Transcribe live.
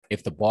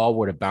if the ball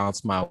were to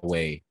bounce my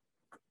way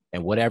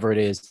and whatever it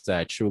is that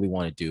I truly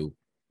want to do,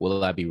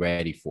 will I be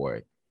ready for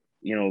it?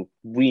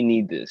 We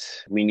need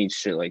this. We need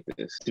shit like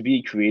this. To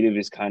be creative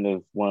is kind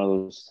of one of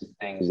those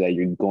things that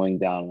you're going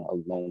down a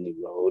lonely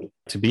road.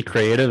 To be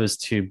creative is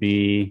to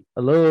be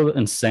a little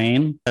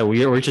insane.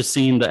 We're just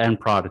seeing the end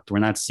product. We're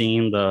not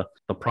seeing the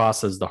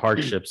process, the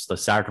hardships, the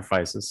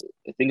sacrifices.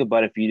 Think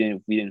about if we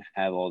didn't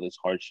have all this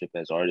hardship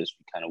as artists,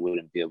 we kind of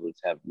wouldn't be able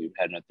to we've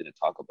had nothing to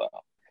talk about.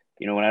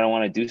 When I don't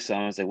want to do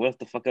something, it's like, what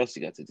the fuck else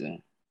you got to do?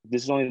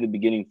 This is only the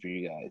beginning for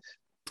you guys.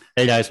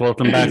 Hey guys,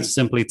 welcome back to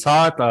Simply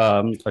Talk,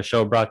 a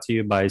show brought to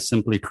you by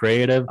Simply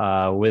Creative.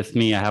 With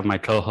me, I have my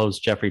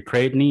co-host Jeffrey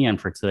Creighton,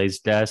 and for today's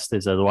guest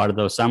is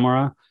Eduardo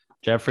Samora.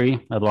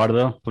 Jeffrey,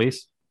 Eduardo,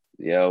 please.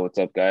 Yo, what's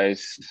up,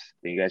 guys?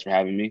 Thank you guys for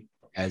having me.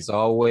 As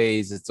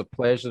always, it's a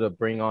pleasure to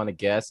bring on a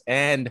guest,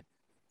 and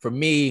for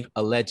me,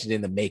 a legend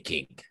in the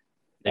making,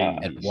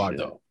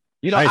 Eduardo.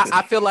 Shit.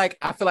 I feel like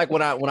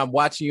when I'm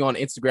watching you on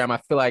Instagram, I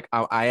feel like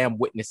I am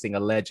witnessing a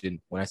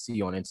legend when I see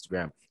you on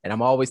Instagram, and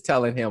I'm always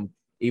telling him,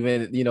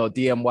 even,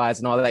 DM wise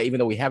and all that, even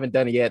though we haven't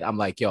done it yet, I'm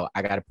like, yo,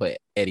 I got to put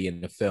Eddie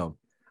in the film.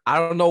 I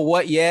don't know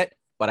what yet,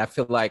 but I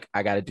feel like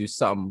I got to do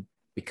something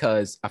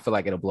because I feel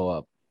like it'll blow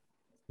up.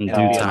 In due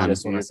time.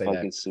 You're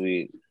fucking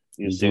sweet.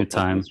 You're in due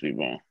time. Sweet,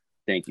 bro.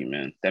 Thank you,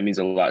 man. That means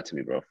a lot to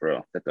me, bro. For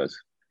real. That does.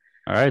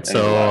 All right.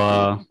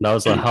 So that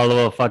was a hell of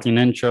a fucking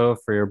intro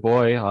for your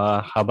boy.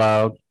 How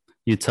about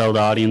you tell the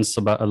audience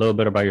about a little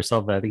bit about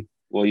yourself, Eddie?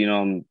 Well,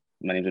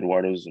 my name's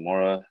Eduardo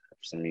Zamora.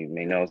 Some of you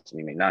may know, some of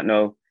you may not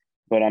know.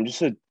 But I'm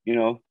just I'm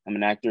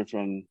an actor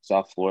from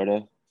South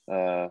Florida.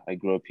 I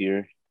grew up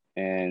here,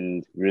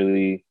 and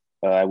really,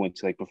 I went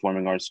to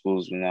performing arts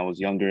schools when I was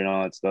younger and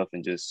all that stuff.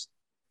 And just,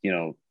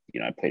 I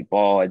played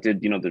ball. I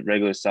did, the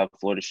regular South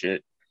Florida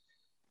shit,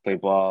 play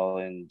ball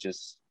and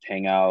just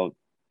hang out,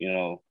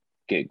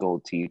 get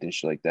gold teeth and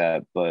shit like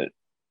that.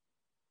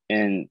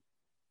 I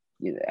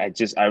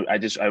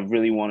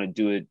really want to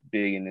do it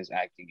big in this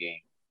acting game,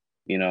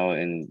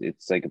 and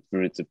it's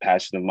a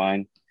passion of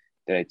mine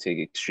that I take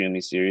extremely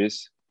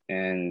serious,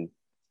 and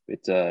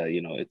it's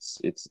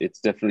it's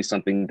definitely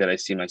something that I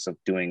see myself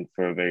doing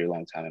for a very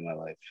long time in my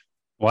life.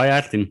 Why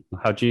acting?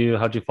 How'd you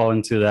fall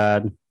into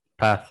that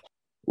path?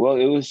 Well,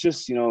 it was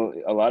just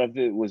a lot of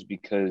it was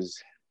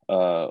because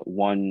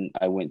one,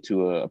 I went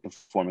to a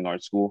performing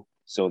arts school,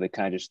 so they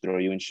kind of just throw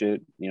you in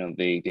shit.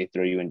 They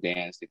throw you in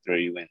dance, they throw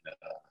you in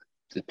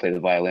to play the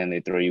violin,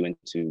 they throw you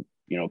into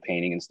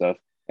painting and stuff,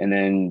 and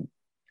then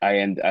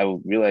I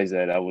realized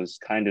that I was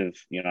kind of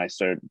I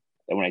started.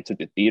 When I took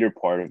the theater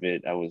part of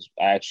it, I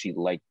actually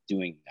liked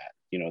doing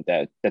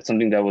that. That's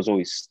something that was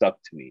always stuck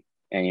to me.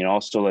 And,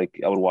 also I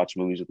would watch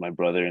movies with my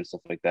brother and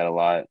stuff like that a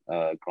lot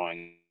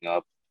growing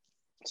up.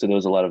 So there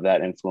was a lot of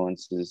that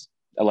influence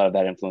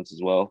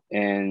as well.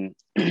 And,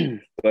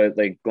 but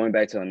going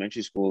back to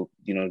elementary school,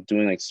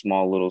 doing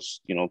small little,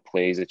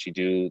 plays that you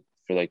do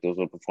for those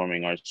little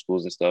performing arts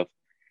schools and stuff.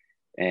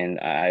 And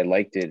I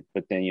liked it,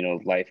 but then,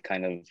 life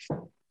kind of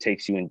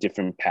takes you in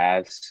different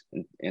paths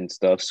and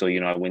stuff. So,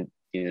 I went,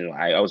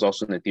 I was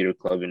also in the theater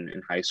club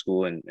in high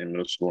school and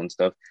middle school and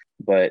stuff.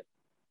 But,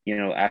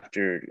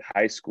 after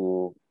high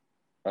school,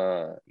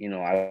 I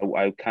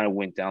kind of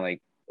went down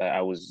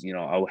I was,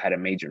 I had a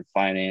major in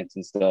finance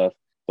and stuff,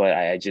 but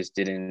I just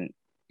didn't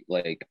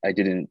I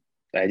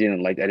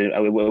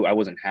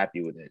wasn't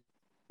happy with it.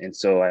 And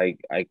so I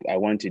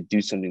wanted to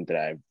do something that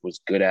I was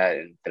good at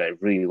and that I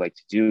really like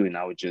to do. And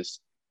I would just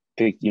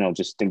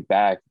think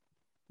back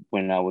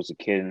when I was a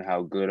kid and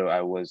how good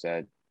I was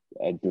at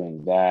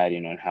doing that,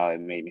 and how it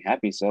made me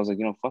happy. So I was like,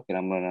 fuck it,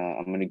 I'm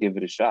gonna give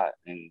it a shot.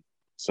 And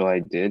so I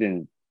did,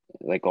 and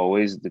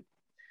always,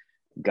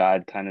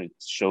 God kind of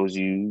shows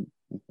you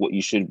what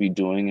you should be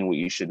doing and what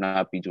you should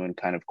not be doing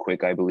kind of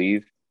quick, I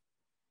believe.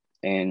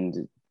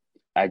 And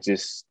I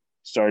just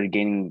started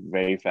gaining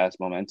very fast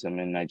momentum,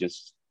 and I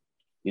just,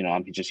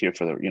 I'm just here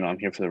for I'm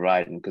here for the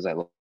ride, and because I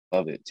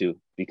love it too,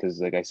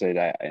 because like I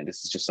said,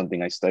 this is just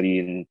something I study,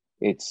 and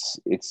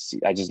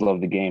I just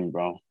love the game,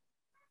 bro.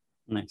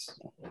 Nice.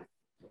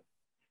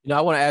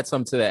 I want to add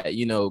something to that,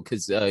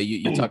 because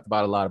you talked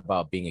about a lot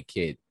about being a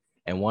kid.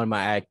 And one of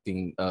my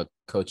acting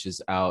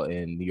coaches out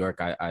in New York,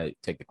 I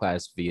take the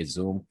class via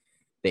Zoom.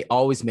 They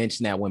always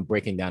mention that when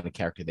breaking down the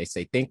character, they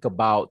say, think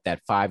about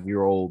that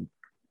 5-year-old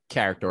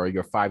character or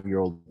your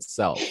 5-year-old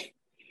self.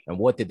 And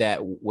what did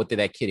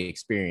that kid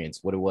experience?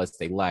 What it was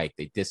they liked,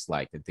 they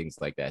disliked, and things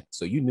like that.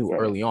 So you knew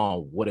early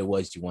on what it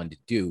was you wanted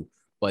to do,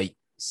 but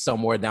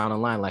somewhere down the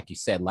line, like you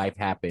said, life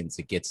happens,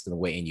 it gets in the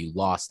way, and you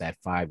lost that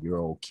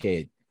 5-year-old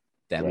kid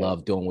that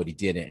loved doing what he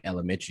did in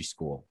elementary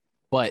school.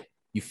 But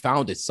you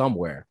found it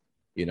somewhere,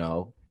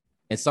 and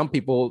some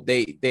people,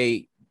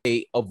 they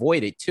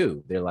avoid it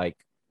too. They're like,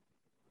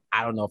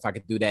 I don't know if I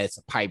could do that. It's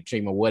a pipe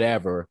dream or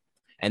whatever.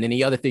 And then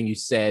the other thing you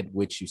said,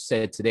 which you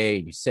said today,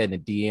 you said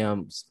in the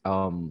DMs,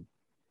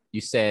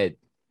 you said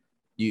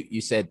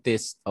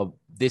this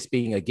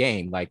being a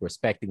game,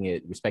 respecting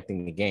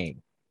the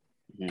game.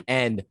 Mm-hmm.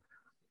 And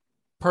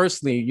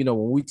personally,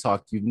 when we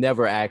talked, you've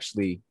never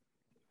actually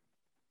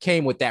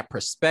came with that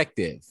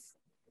perspective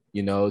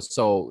you know.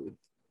 So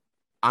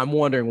I'm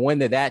wondering, when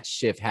did that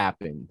shift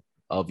happen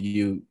of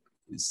you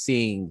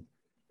seeing,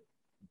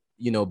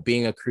 you know,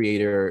 being a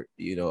creator,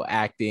 you know,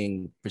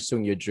 acting,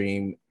 pursuing your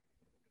dream,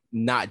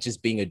 not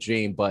just being a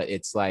dream, but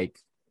it's like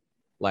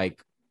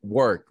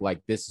work,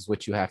 like this is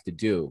what you have to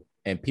do,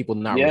 and people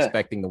not Yeah,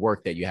 respecting the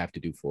work that you have to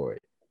do for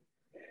it.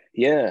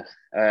 yeah.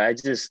 I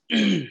just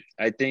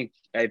I think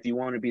if you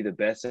want to be the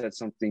best at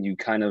something, you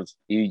kind of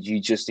you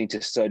just need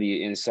to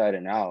study it inside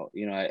and out.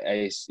 You know,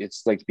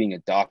 it's like being a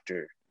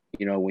doctor.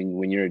 You know,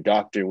 when you're a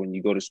doctor, when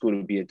you go to school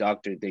to be a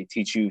doctor, they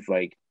teach you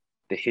like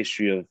the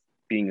history of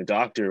being a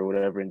doctor or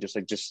whatever, and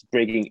just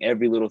breaking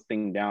every little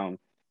thing down.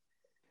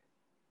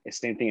 It's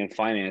same thing in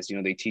finance. You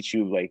know, they teach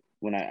you like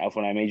when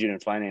I majored in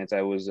finance,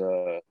 I was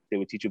they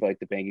would teach you about like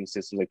the banking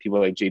system, like people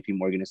like JP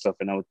Morgan and stuff.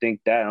 And I would think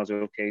that, and I was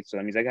like, okay, so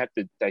that means I have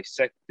to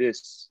dissect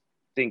this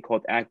thing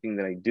called acting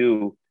that I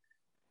do,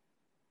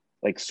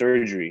 like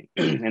surgery.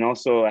 And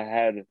also I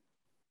had,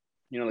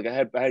 you know, like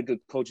I had good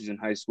coaches in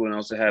high school, and I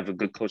also have a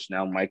good coach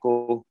now,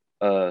 Michael,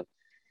 and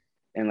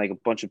like a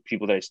bunch of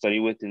people that I study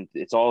with, and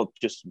it's all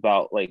just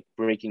about like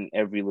breaking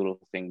every little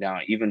thing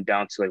down, even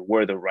down to like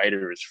where the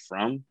writer is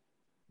from,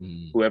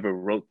 Mm. whoever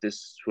wrote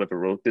this,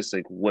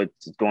 like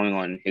what's going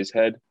on in his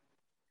head.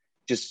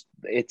 Just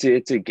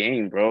it's a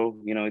game, bro.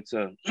 You know, it's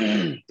a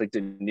like De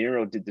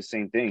Niro did the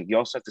same thing. You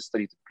also have to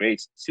study the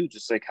greats too,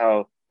 just like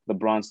how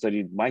LeBron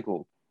studied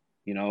Michael.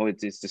 You know,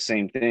 it's the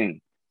same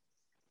thing,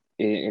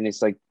 and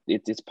it's like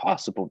it's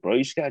possible, bro.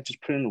 You just gotta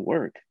just put in the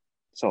work.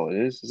 That's all it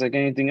is. It's like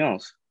anything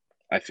else.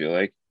 I feel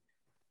like,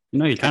 You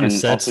know, you kind of and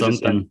said also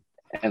just something.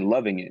 and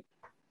loving it.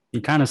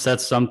 You kind of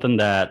said something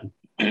that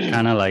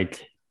kind of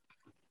like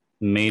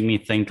made me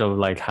think of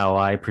like how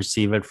I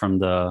perceive it from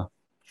the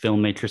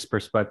filmmaker's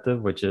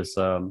perspective, which is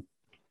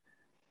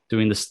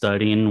doing the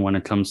studying when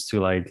it comes to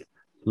like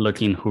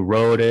looking who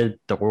wrote it,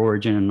 the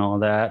origin, and all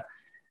that.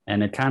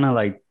 And it kind of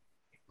like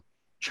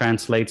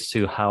translates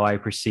to how I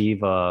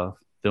perceive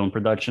film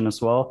production as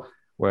well,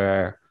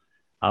 where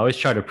I always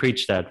try to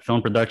preach that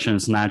film production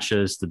is not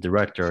just the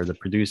director or the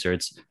producer,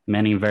 it's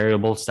many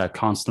variables that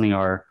constantly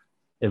are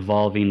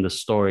evolving the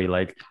story.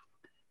 Like,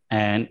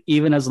 and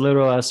even as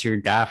little as your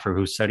gaffer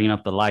who's setting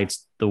up the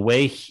lights, the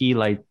way he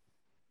like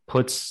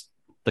puts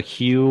the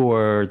hue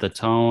or the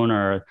tone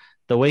or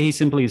the way he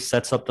simply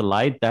sets up the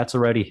light, that's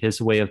already his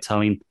way of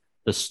telling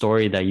the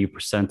story that you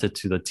presented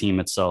to the team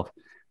itself.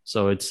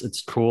 So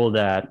it's cool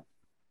that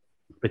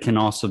it can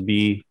also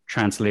be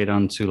translated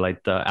onto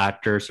like the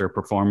actors or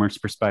performers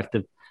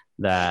perspective,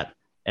 that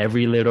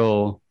every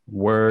little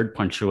word,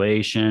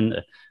 punctuation,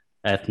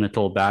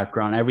 ethnical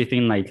background,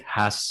 everything like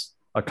has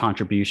a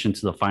contribution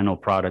to the final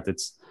product.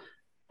 It's,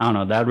 I don't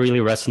know, that really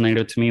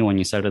resonated to me when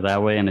you said it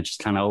that way, and it just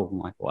kind of, oh,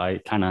 like, well,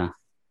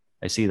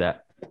 I see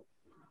that.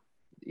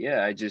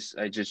 Yeah,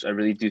 I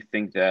really do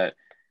think that,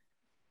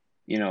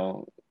 you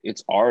know,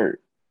 it's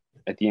art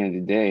at the end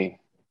of the day,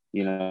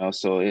 you know,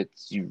 so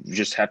it's, you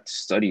just have to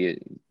study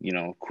it. You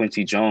know,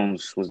 Quincy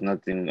Jones was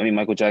nothing. I mean,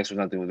 Michael Jackson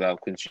was nothing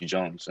without Quincy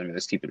Jones. I mean,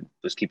 let's keep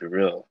it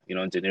real. You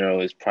know, De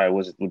Niro is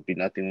probably would be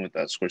nothing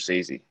without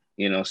Scorsese,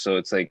 you know, so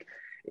it's like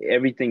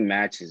everything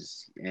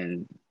matches,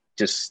 and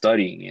just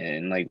studying it,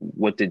 and like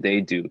what did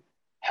they do?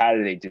 How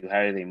did they do?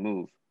 How did they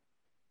move?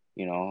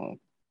 You know,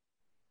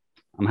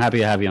 I'm happy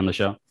to have you on the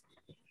show.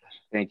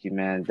 thank you,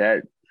 man.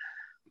 That,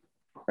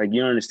 like,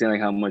 you don't understand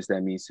like how much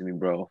that means to me,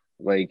 bro.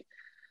 Like,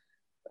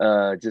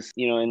 just,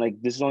 you know, and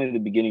like this is only the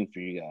beginning for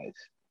you guys.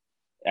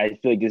 I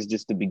feel like this is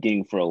just the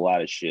beginning for a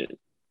lot of shit,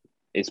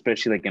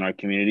 especially like in our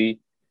community,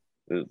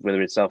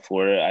 whether it's South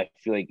Florida. I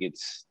feel like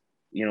it's,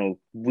 you know,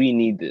 we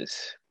need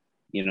this,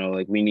 you know,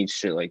 like we need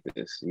shit like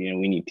this, you know,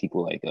 we need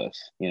people like us,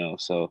 you know.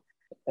 So,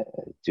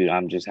 dude,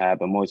 I'm just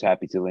happy. I'm always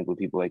happy to link with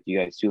people like you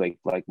guys too,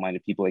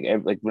 like-minded people.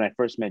 Like when I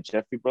first met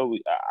Jeffrey, bro,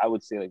 I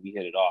would say like we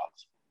hit it off,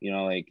 you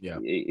know, like Yeah.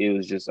 it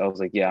was just, I was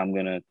like, yeah, I'm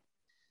gonna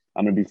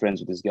be friends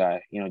with this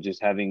guy. You know,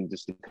 just having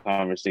just the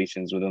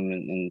conversations with him,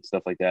 and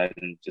stuff like that,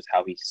 and just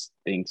how he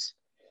thinks.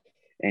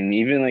 And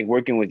even like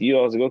working with you,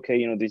 I was like, okay,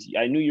 you know, this.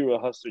 I knew you were a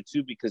hustler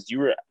too, because you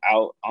were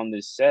out on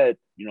this set,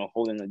 you know,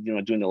 holding, you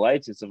know, doing the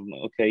lights and stuff. I'm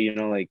like, okay, you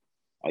know, like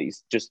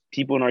it's just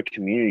people in our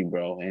community,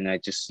 bro. And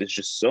there's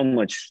just so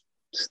much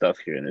stuff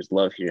here, and there's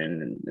love here,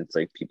 and it's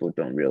like people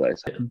don't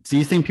realize. Do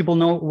you think people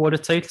know what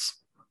it takes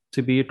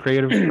to be a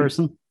creative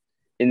person?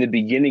 In the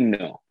beginning,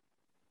 no.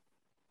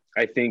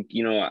 I think,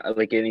 you know,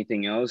 like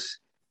anything else,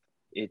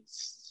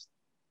 it's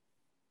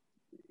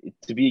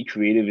to be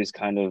creative is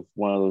kind of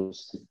one of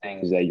those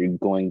things that you're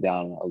going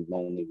down a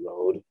lonely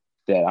road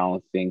that I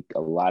don't think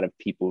a lot of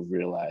people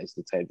realize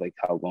the type, like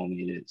how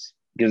lonely it is,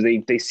 because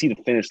they see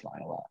the finish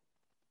line a lot.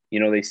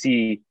 You know, they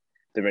see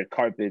the red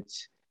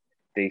carpets,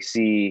 they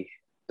see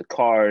the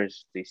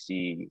cars, they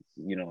see,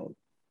 you know,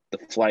 the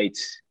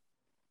flights,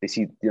 they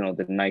see, you know,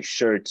 the nice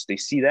shirts, they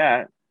see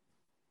that,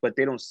 but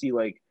they don't see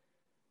like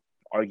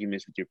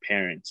arguments with your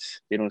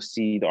parents. They don't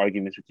see the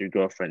arguments with your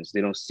girlfriends.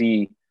 They don't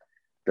see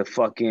the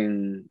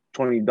fucking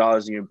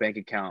 $20 in your bank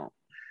account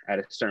at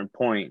a certain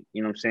point.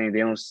 You know what I'm saying?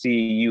 They don't see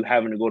you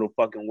having to go to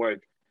fucking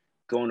work,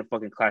 going to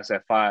fucking class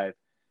at 5,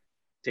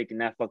 taking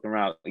that fucking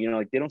route.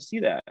 Like they don't see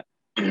that.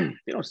 They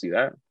don't see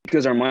that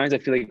because our minds, I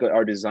feel like,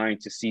 are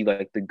designed to see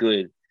like the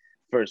good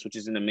first, which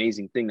is an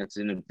amazing thing. That's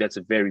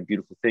a very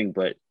beautiful thing.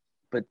 But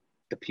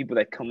the people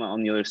that come out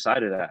on the other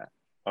side of that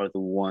are the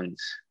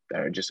ones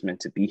that are just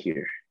meant to be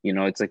here.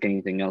 It's like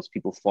anything else.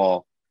 People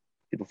fall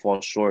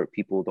short.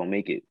 People don't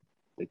make it.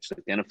 It's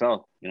like the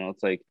NFL.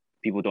 It's like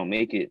people don't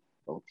make it.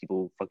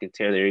 People fucking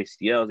tear their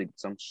ACLs. Like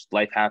some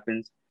life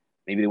happens.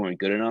 Maybe they weren't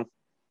good enough.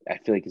 I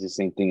feel like it's the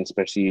same thing,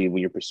 especially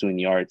when you're pursuing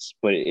the arts.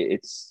 But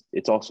it's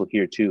also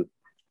here too.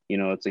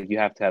 It's like you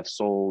have to have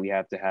soul. You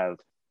have to have.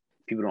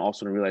 People don't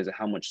also realize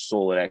how much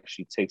soul it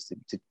actually takes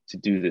to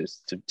do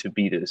this, to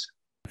be this.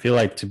 I feel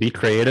like to be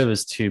creative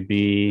is to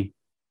be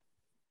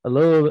a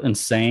little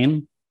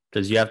insane,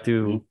 because you have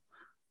to,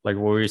 like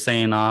what we were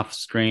saying off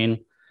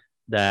screen,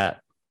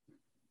 that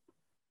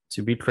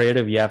to be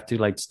creative, you have to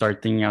like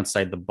start thinking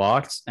outside the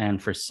box.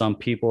 And for some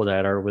people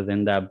that are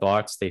within that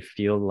box, they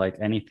feel like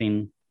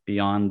anything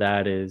beyond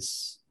that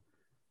is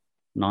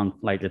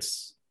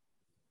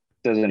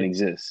doesn't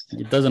exist.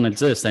 It doesn't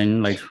exist.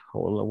 And like,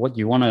 what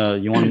you want to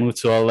move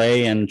to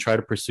LA and try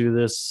to pursue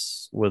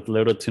this with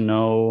little to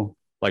no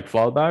like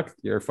fallback?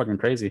 You're fucking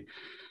crazy.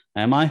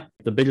 Am I?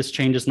 The biggest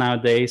changes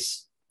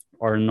nowadays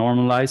are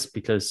normalized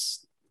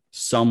because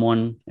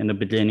someone in the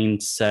beginning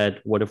said,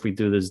 what if we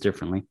do this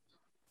differently?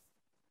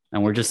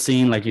 And we're just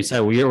seeing, like you said,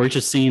 we're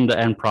just seeing the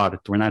end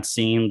product. We're not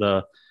seeing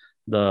the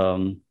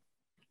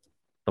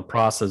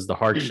process, the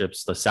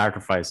hardships, the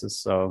sacrifices.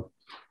 So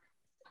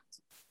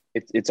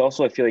it's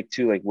also, I feel like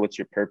too, like what's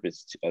your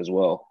purpose as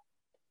well?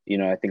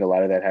 I think a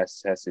lot of that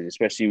has to,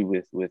 especially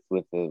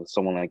with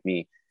someone like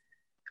me,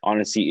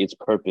 honestly, it's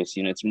purpose.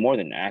 It's more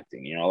than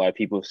acting. A lot of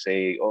people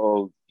say,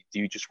 oh, do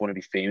you just want to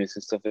be famous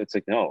and stuff? It's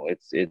like, no,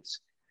 it's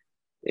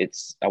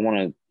I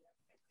want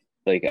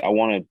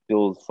to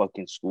build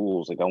fucking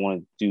schools. Like I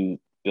want to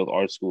build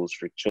art schools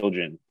for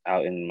children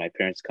out in my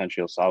parents'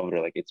 country, El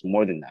Salvador. Like it's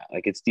more than that.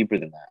 Like it's deeper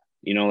than that.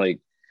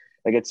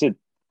 Like I said,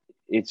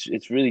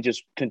 it's really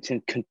just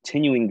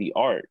continuing the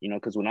art,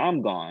 because when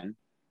I'm gone,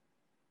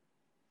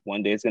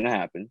 one day it's going to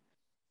happen.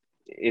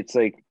 It's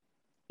like,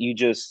 you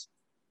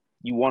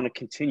want to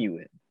continue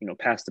it,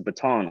 pass the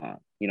baton on.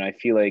 I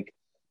feel like,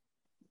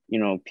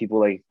 people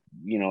like,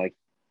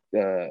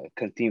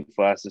 Cantinflas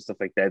Flas and stuff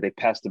like that, they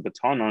pass the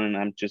baton on,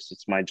 and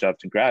it's my job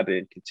to grab it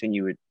and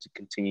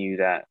continue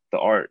the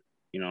art,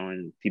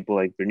 and people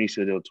like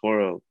Benicio del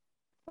Toro,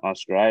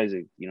 Oscar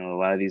Isaac, a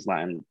lot of these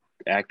Latin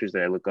actors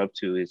that I look up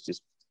to is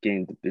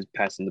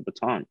passing the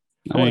baton.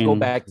 I want to go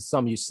back to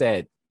something you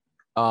said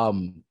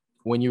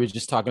when you were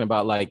just talking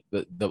about like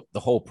the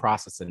whole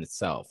process in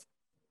itself.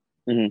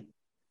 Mm-hmm.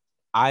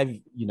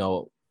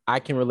 I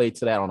can relate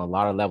to that on a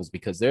lot of levels,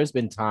 because there's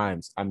been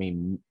times,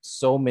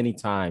 so many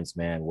times,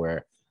 man,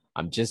 where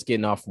I'm just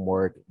getting off from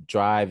work,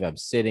 I'm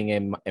sitting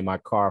in my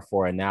car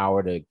for an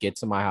hour to get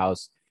to my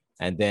house,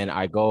 and then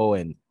I go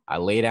and I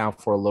lay down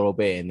for a little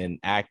bit, and then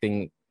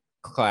acting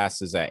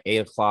classes at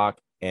 8:00,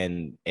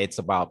 and it's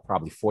about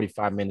probably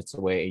 45 minutes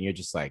away, and you're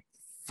just like,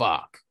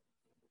 fuck.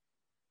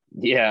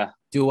 Yeah.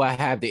 Do I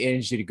have the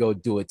energy to go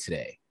do it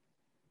today?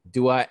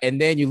 And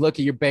then you look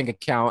at your bank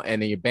account,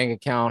 and then your bank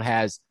account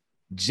has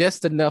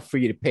just enough for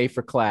you to pay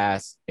for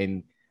class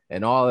and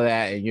all of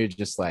that, and you're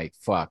just like,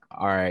 fuck,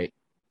 all right.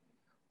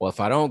 Well, if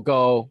I don't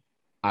go,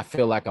 I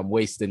feel like I'm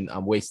wasting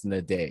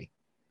the day.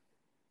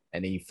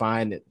 And then you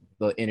find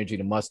the energy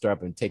to muster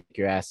up and take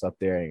your ass up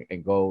there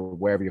and go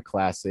wherever your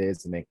class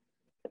is, and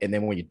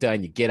then when you're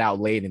done, you get out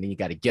late, and then you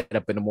got to get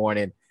up in the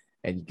morning,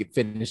 and you can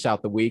finish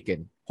out the week,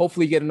 and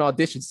hopefully you get an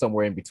audition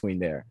somewhere in between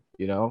there,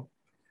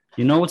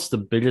 what's the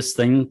biggest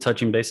thing,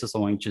 touching basis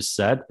on what you just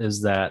said,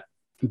 is that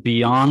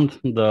beyond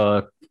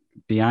the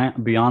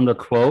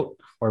quote,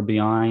 or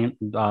beyond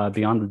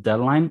the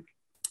deadline,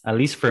 at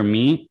least for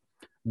me,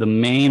 the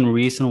main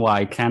reason why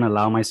I can't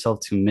allow myself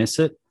to miss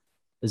it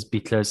is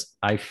because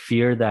I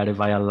fear that if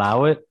I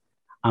allow it,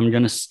 I'm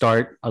going to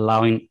start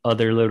allowing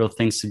other little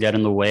things to get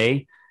in the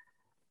way.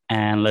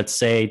 And let's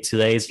say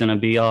today is going to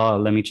be,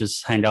 let me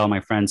just hang out with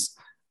my friends.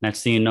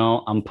 Next thing you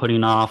know, I'm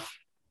putting off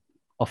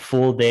a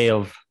full day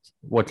of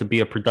what could be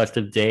a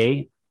productive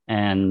day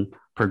and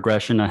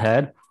progression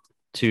ahead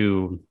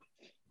to,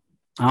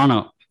 I don't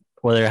know,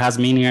 whether it has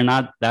meaning or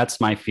not.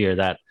 That's my fear,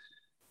 that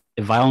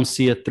if I don't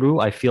see it through,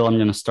 I feel I'm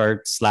going to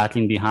start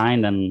slacking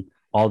behind, and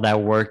all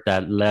that work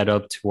that led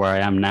up to where I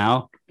am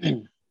now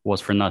was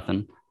for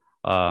nothing.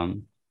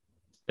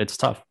 It's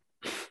tough.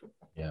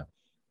 Yeah.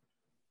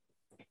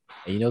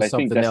 And I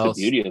something think that's else.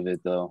 the beauty of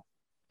it, though.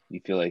 You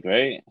feel like,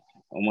 right?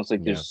 Almost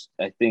like there's.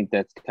 I think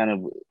that's kind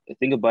of.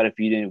 Think about if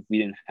we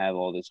didn't have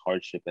all this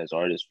hardship as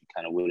artists, we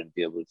kind of wouldn't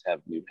be able to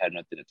have. We had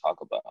nothing to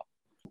talk about.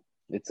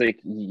 It's like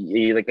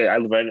I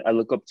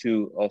look up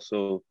to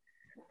also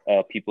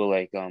people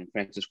like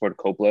Francis Ford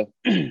Coppola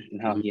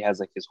and how he has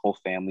like his whole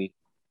family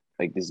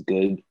like this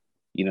good,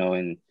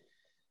 and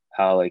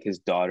how like his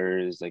daughter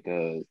is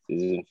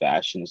in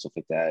fashion and stuff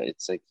like that.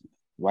 It's like,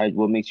 why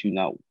wouldn't you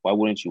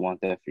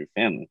want that for your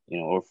family,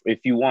 or if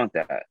you want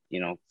that,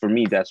 for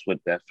me, that's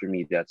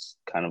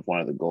kind of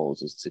one of the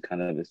goals, is to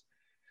kind of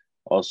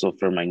also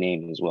for my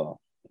name as well,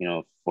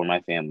 for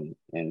my family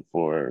and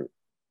for,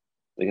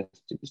 I guess,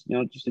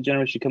 just the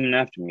generation coming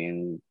after me,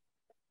 and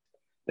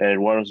that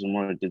Eduardo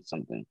Zamora did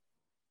something.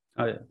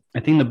 I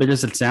think the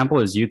biggest example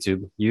is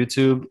YouTube.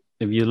 YouTube,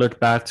 if you look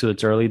back to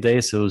its early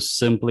days, it was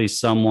simply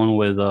someone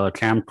with a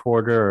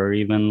camcorder or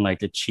even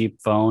like a cheap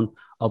phone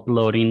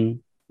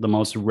uploading the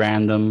most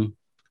random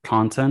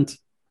content.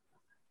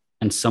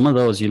 And some of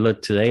those you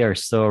look today are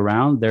still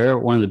around. They're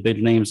one of the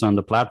big names on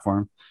the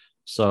platform.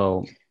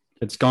 So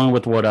it's going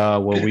with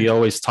what we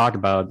always talk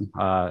about,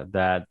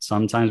 that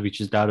sometimes we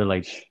just gotta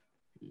like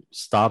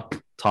stop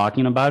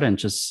talking about it and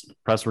just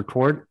press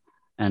record,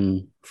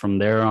 and from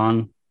there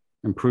on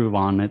improve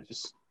on it.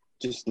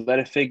 Just let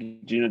it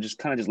figure,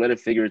 just let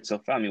it figure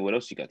itself out. I mean, what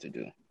else you got to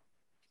do?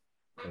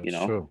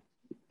 That's true.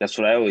 That's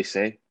what I always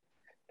say.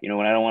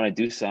 When I don't want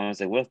to do something, it's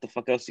like, what the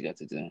fuck else you got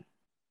to do?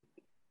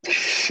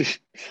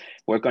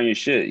 Work on your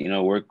shit,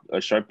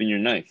 sharpen your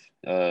knife,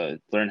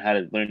 learn how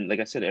to learn,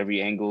 like I said,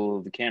 every angle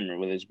of the camera,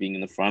 whether it's being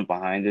in the front,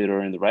 behind it,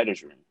 or in the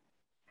writer's room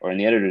or in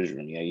the editor's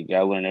room. You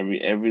gotta learn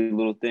every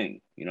little thing.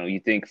 You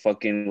think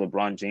fucking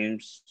LeBron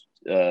James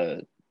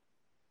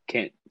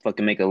can't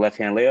fucking make a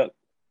left-hand layup?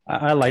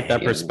 I like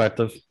that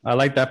perspective. I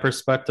like that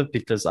perspective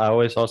because I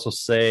always also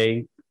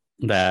say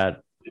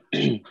that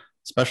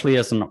especially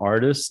as an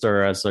artist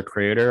or as a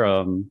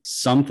creator,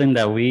 something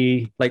that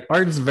we like,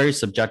 art is very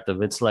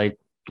subjective. It's like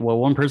what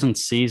one person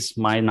sees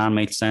might not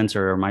make sense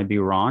or might be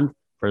wrong.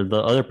 For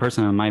the other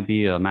person, it might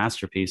be a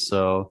masterpiece.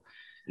 So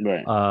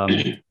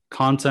right.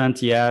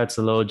 Content, yeah, it's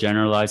a little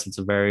generalized. It's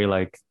a very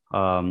like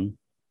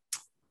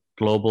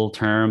global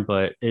term,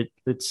 but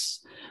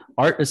it's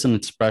art is an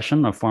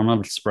expression, a form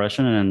of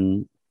expression.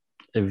 And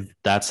if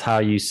that's how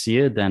you see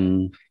it,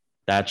 then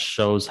that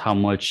shows how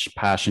much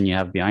passion you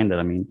have behind it.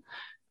 I mean,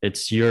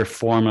 it's your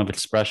form of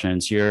expression.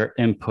 It's your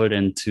input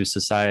into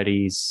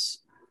society's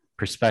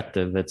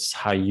perspective. It's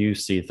how you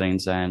see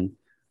things. And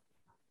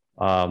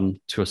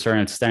to a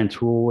certain extent,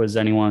 who is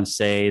anyone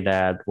say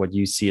that what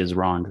you see is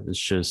wrong? It's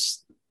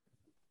just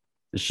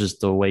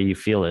the way you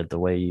feel it, the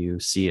way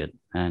you see it.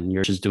 And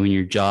you're just doing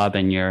your job,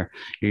 and you're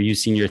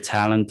using your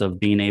talent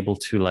of being able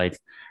to like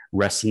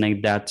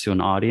resonate that to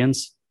an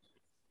audience.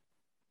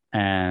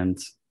 And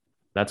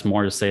that's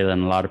more to say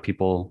than a lot of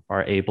people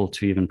are able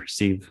to even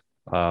perceive.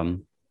 I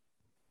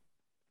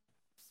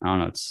don't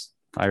know.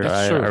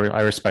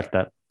 I respect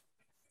that.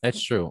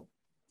 That's true.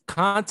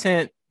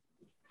 Content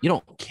you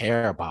don't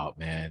care about,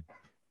 man.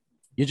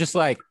 You're just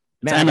like,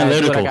 man,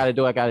 I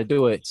gotta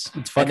do it.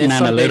 It's fucking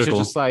analytical.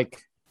 You're just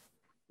like,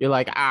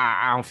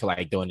 I don't feel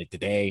like doing it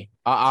today.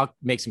 I'll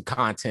make some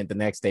content the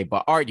next day.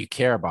 But art you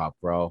care about,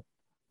 bro.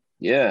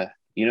 Yeah.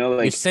 Like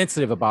you're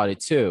sensitive about it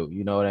too.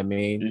 You know what I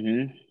mean?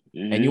 Mm-hmm.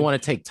 Mm-hmm. And you want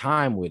to take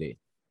time with it.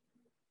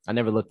 I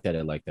never looked at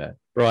it like that.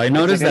 Bro, I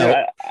noticed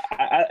that.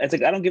 It's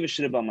like I don't give a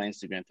shit about my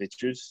Instagram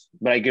pictures,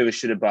 but I give a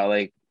shit about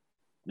like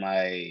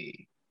my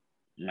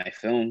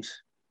films,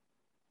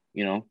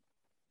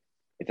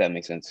 if that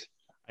makes sense.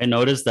 I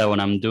noticed that when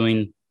I'm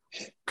doing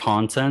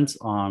content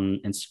on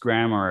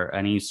Instagram or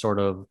any sort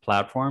of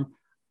platform,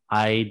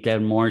 I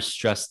get more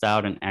stressed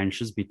out and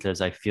anxious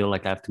because I feel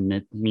like I have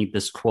to meet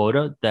this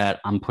quota that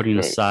I'm putting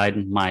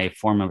aside my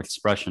form of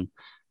expression.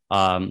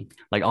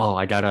 Like, oh,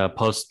 I gotta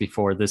post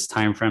before this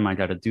time frame. I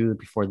gotta do it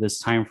before this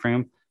time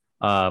frame.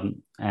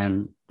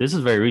 And this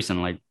is very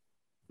recent, like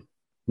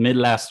mid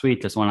last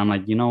week is when I'm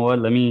like, you know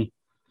what? I'm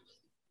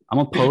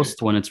gonna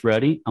post when it's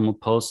ready. I'm gonna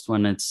post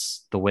when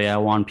it's the way I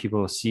want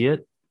people to see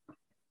it.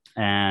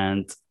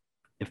 And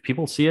if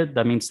people see it,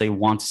 that means they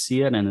want to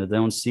see it. And if they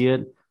don't see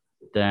it,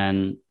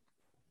 then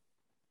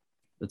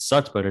it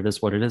sucks, but it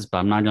is what it is. But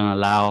I'm not gonna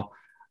allow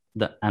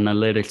the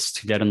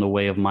analytics to get in the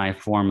way of my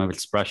form of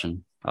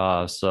expression.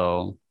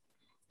 So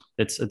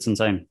it's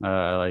insane.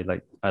 I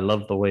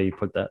love the way you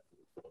put that.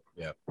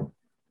 Yeah,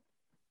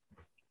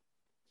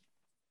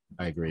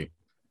 I agree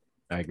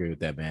with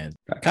that, man.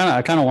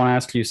 I kind of want to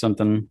ask you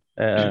something,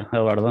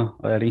 Eduardo,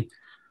 Eddie.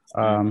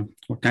 Can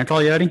I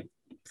call you Eddie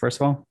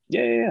first of all?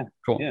 Yeah.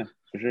 Cool. Yeah,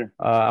 for sure.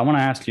 I want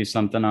to ask you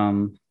something.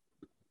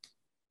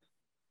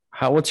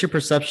 What's your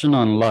perception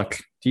on luck?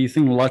 Do you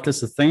think luck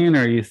is a thing,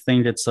 or you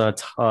think it's a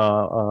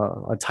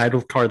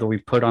title card that we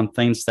put on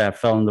things that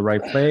fell in the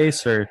right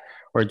place, or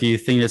do you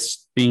think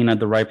it's being at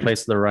the right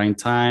place at the right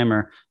time,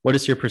 or what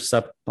is your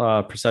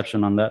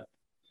perception on that?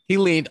 He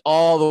leaned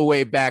all the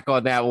way back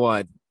on that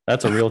one.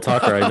 That's a real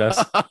talker, I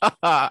guess.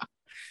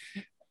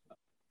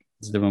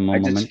 Let's give him a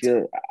moment.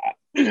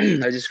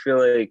 I just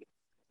feel like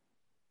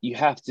you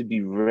have to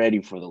be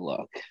ready for the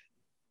luck.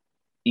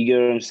 You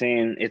get what I'm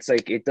saying? It's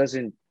like it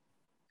doesn't.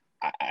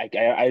 I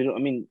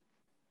mean,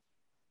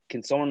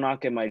 can someone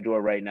knock at my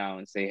door right now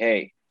and say,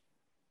 "Hey,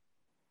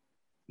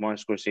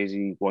 Martin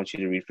Scorsese wants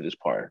you to read for this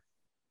part"?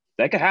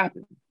 That could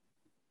happen.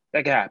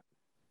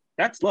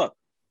 That's luck.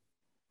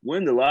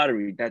 Win the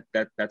lottery.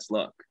 That's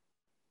luck.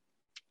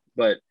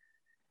 But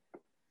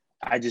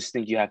I just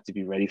think you have to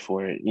be ready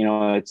for it.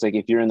 It's like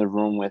if you're in the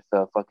room with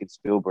fucking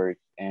Spielberg,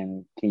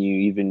 and can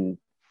you even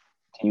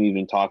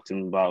talk to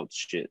him about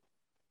shit?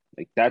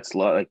 Like that's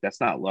luck. Like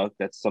that's not luck.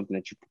 That's something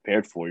that you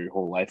prepared for your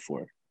whole life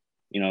for.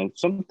 You know,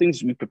 some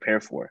things we prepare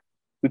for.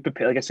 We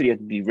prepare. Like I said, you have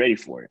to be ready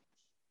for it.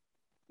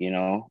 You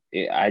know,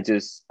 and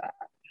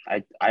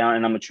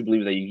I'm a true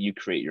believer that you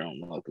create your own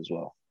luck as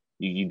well.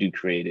 You do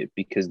create it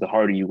because the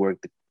harder you work,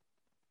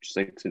 just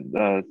like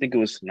I think it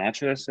was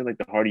Sinatra that said, like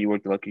the harder you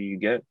work, the luckier you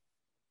get.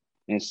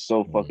 And it's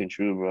so fucking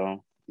true,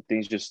 bro.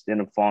 Things just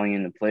end up falling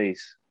into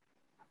place.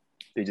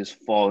 They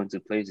just fall into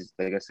places.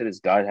 Like I said,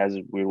 it's God has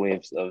a weird way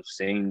of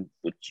saying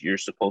what you're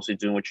supposed to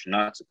do and what you're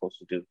not supposed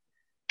to do.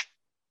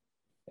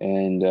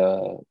 And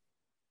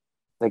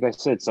like I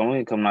said, someone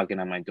can come knocking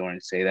on my door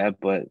and say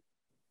that, but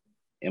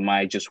am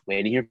I just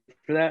waiting here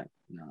for that?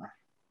 No.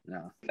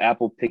 If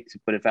Apple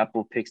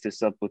picks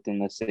this up within,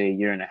 let's say, a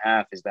year and a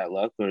half, is that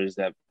luck or was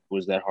that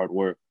hard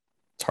work?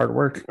 It's hard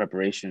work.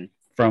 Preparation.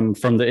 From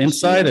the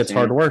inside, it's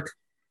hard work.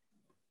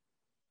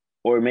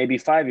 Or maybe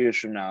 5 years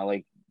from now,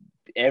 like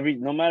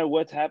no matter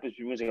what happens,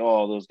 people say,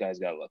 "Oh, those guys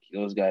got lucky.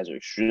 Those guys are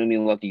extremely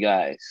lucky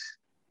guys."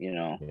 You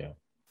know. Yeah.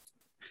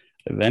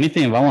 If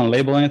anything, if I want to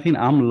label anything,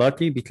 I'm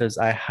lucky because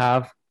I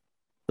have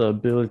the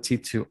ability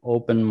to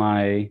open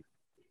my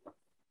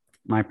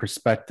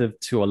perspective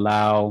to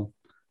allow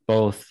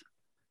both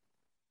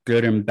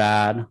good and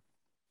bad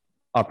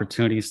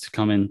opportunities to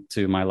come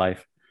into my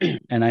life.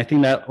 And I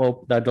think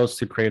that goes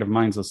to creative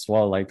minds as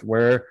well. Like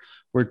we're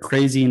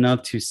crazy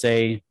enough to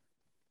say,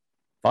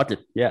 fuck it,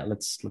 yeah,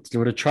 let's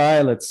give it a try.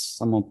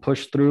 I'm gonna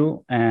push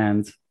through.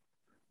 And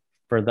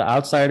for the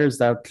outsiders,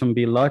 that can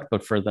be luck,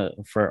 but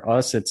for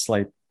us, it's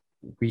like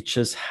we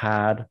just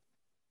had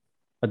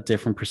a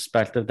different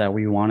perspective that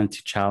we wanted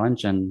to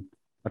challenge and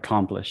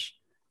accomplish.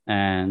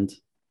 And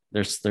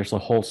there's a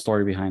whole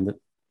story behind it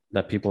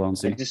that people don't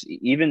see. Like just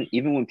even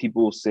when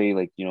people say,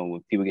 like, you know,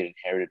 when people get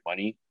inherited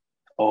money,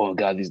 oh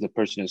God, the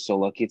person is so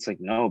lucky. It's like,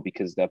 no,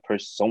 because that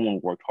person,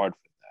 someone worked hard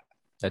for that.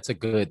 That's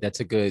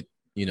a good,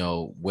 you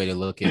know, way to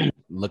look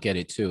at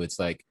it too. It's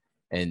like,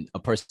 and a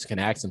person can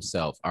ask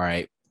himself, all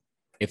right,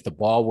 if the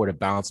ball were to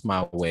bounce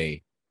my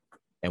way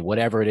and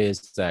whatever it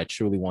is that I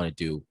truly want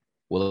to do,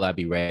 will I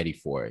be ready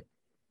for it?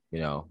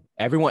 You know,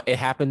 it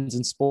happens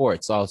in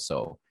sports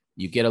also.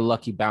 You get a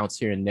lucky bounce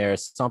here and there.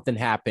 Something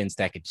happens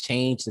that could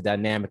change the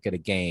dynamic of the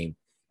game.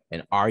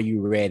 And are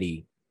you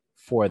ready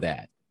for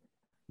that?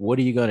 What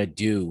are you going to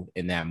do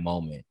in that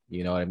moment?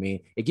 You know what I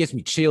mean? It gives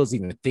me chills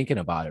even thinking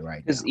about it right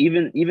now. Because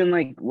even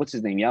like, what's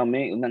his name? Yao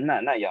Ming?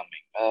 Not Yao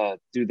Ming.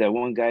 Dude, that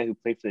one guy who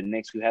played for the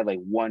Knicks who had like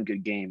one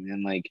good game.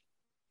 And like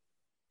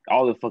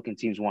all the fucking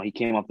teams want. He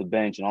came off the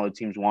bench and all the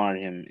teams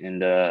wanted him.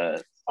 And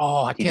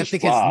I can't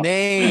think his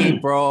name,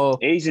 bro.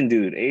 Asian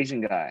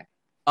guy.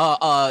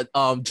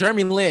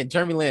 Jeremy Lin.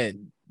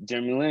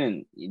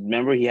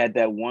 Remember he had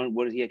that one.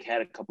 He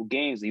had a couple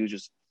games. And he was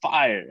just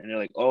fired, and they're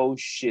like, "Oh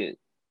shit."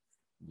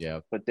 Yeah.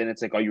 But then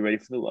it's like, are you ready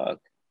for the luck?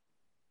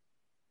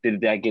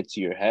 Did that get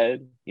to your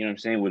head? You know what I'm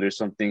saying? Where there's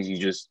some things you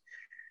just,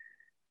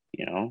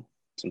 you know,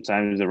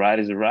 sometimes a ride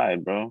is a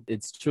ride, bro.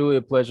 It's truly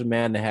a pleasure,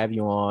 man, to have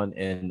you on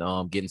and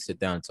getting to sit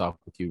down and talk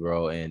with you,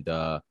 bro. And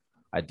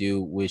I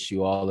do wish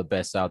you all the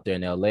best out there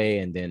in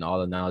LA, and then all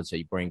the knowledge that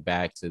you bring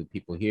back to the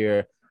people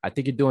here. I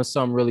think you're doing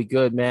something really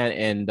good, man.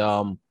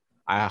 And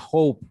I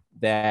hope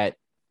that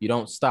you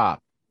don't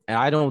stop. And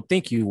I don't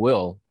think you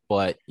will,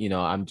 but, you know,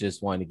 I'm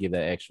just wanting to give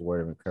that extra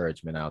word of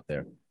encouragement out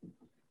there.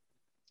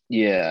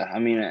 Yeah. I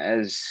mean,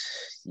 as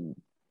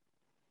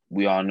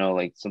we all know,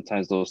 like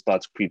sometimes those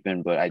thoughts creep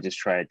in, but I just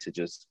try to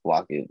just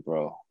block it,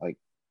 bro. Like,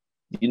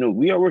 you know,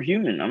 we're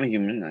human. I'm a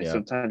human. Like,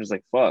 sometimes it's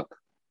like, fuck.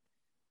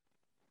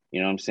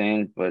 You know what I'm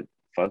saying? But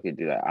fuck it,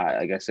 dude.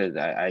 Like I said,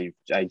 I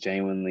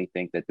genuinely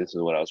think that this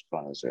is what I was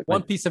planning to say.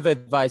 One piece of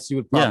advice you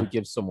would probably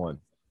give someone,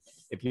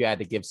 if you had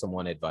to give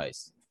someone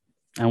advice.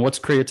 And what's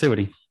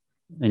creativity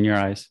in your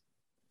eyes?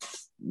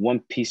 One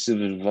piece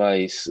of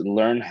advice: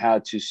 learn how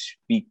to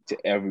speak to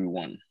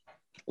everyone.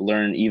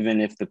 Learn, even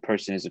if the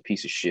person is a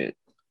piece of shit.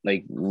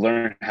 Like,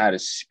 learn how to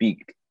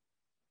speak,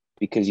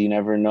 because you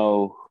never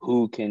know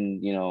who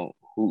can, you know,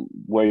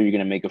 where you're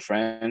gonna make a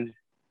friend,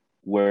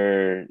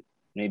 where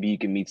maybe you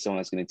can meet someone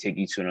that's going to take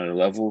you to another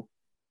level.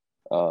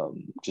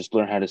 Just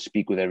learn how to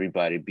speak with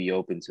everybody. Be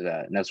open to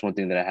that. And that's one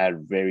thing that I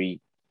had very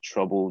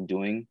trouble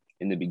doing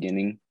in the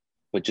beginning,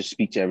 but just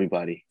speak to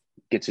everybody.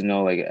 Get to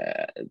know, like,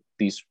 at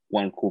least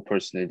one cool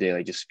person a day.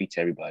 Like, just speak to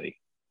everybody.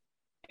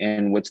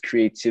 And what's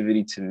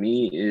creativity to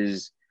me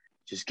is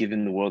just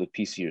giving the world a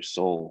piece of your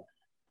soul.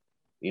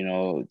 You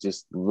know,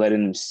 just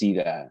letting them see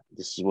that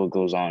this is what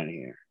goes on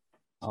here.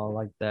 I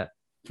like that.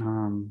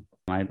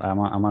 I'm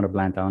out of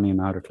blank. I don't even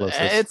know how to close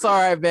this. It's all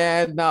right,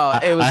 man. No,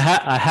 it was.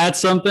 I had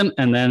something,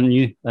 and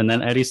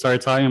then Eddie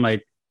started talking. I'm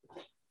like,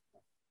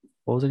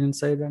 what was I gonna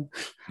say then?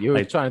 You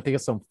were trying to think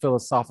of some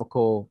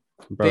philosophical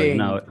bro. thing.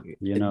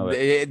 You know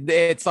it.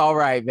 It's all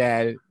right,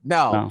 man.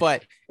 No,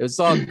 but it was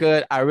all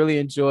good. I really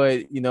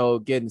enjoyed, you know,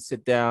 getting to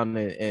sit down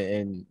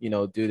and you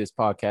know, do this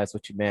podcast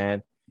with you,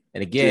 man.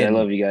 And again, dude, I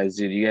love you guys,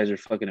 dude. You guys are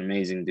fucking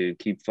amazing, dude.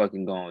 Keep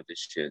fucking going with this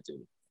shit,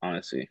 dude.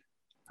 Honestly.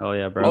 Oh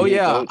yeah, bro. Oh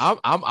yeah,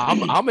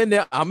 I'm in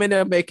there. I'm in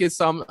there making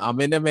some. I'm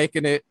in there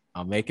making it.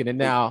 I'm making it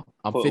now.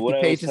 I'm What 50 I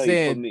always pages tell you,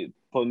 in.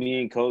 put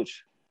me in,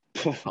 coach.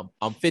 I'm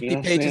You 50 know what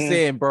I'm pages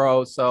saying? in,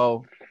 bro.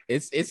 So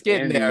it's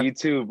getting Andy, there. you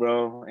too,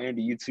 bro.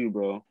 Andy, you too,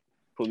 bro.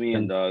 Put me in,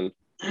 And dog.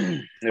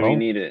 Never well,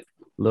 need it.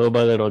 little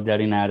by little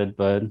getting at it,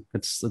 but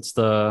it's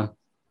the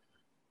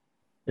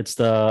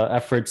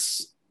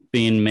efforts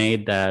being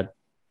made that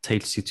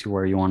takes you to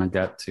where you want to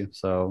get to.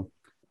 So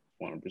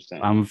 100%.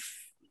 I'm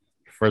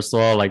first of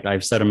all, like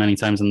I've said it many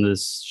times in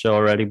this show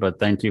already, but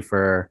thank you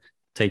for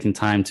taking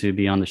time to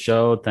be on the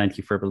show. Thank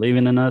you for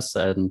believing in us,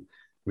 and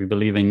we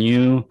believe in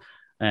you.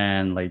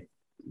 And like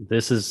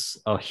this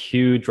is a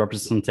huge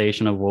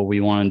representation of what we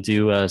want to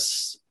do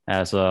as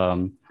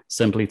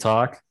Simply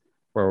Talk,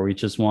 where we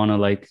just want to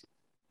like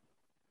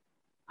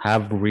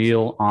have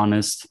real,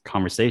 honest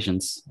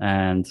conversations.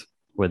 And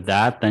with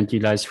that, thank you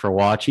guys for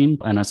watching.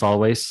 And as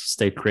always,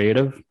 stay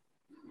creative.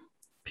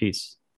 Peace.